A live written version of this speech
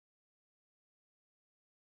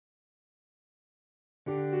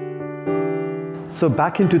So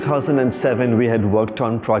back in 2007, we had worked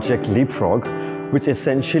on Project Leapfrog, which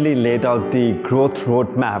essentially laid out the growth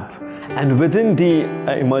roadmap. And within the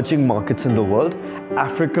emerging markets in the world,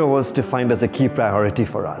 Africa was defined as a key priority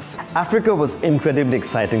for us. Africa was incredibly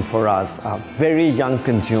exciting for us. Very young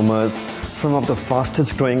consumers, some of the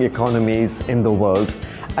fastest growing economies in the world,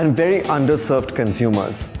 and very underserved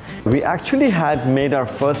consumers. We actually had made our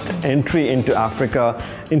first entry into Africa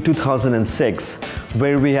in 2006,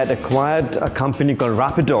 where we had acquired a company called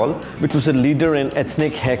Rapidol, which was a leader in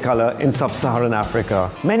ethnic hair color in sub-Saharan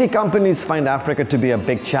Africa. Many companies find Africa to be a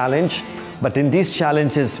big challenge, but in these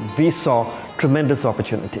challenges, we saw tremendous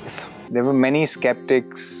opportunities. There were many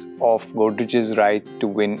skeptics of Godrej's right to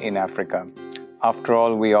win in Africa. After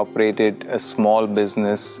all, we operated a small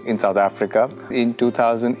business in South Africa. In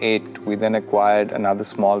 2008, we then acquired another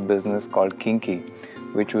small business called Kinky,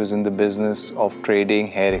 which was in the business of trading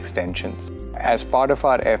hair extensions. As part of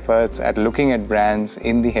our efforts at looking at brands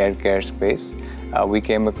in the hair care space, we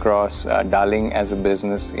came across Darling as a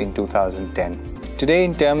business in 2010. Today,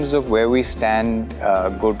 in terms of where we stand,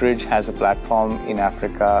 Godrej has a platform in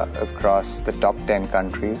Africa across the top 10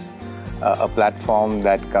 countries. A platform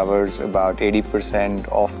that covers about 80%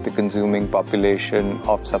 of the consuming population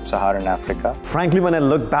of sub-Saharan Africa. Frankly, when I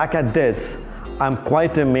look back at this, I'm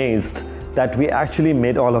quite amazed that we actually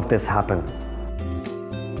made all of this happen.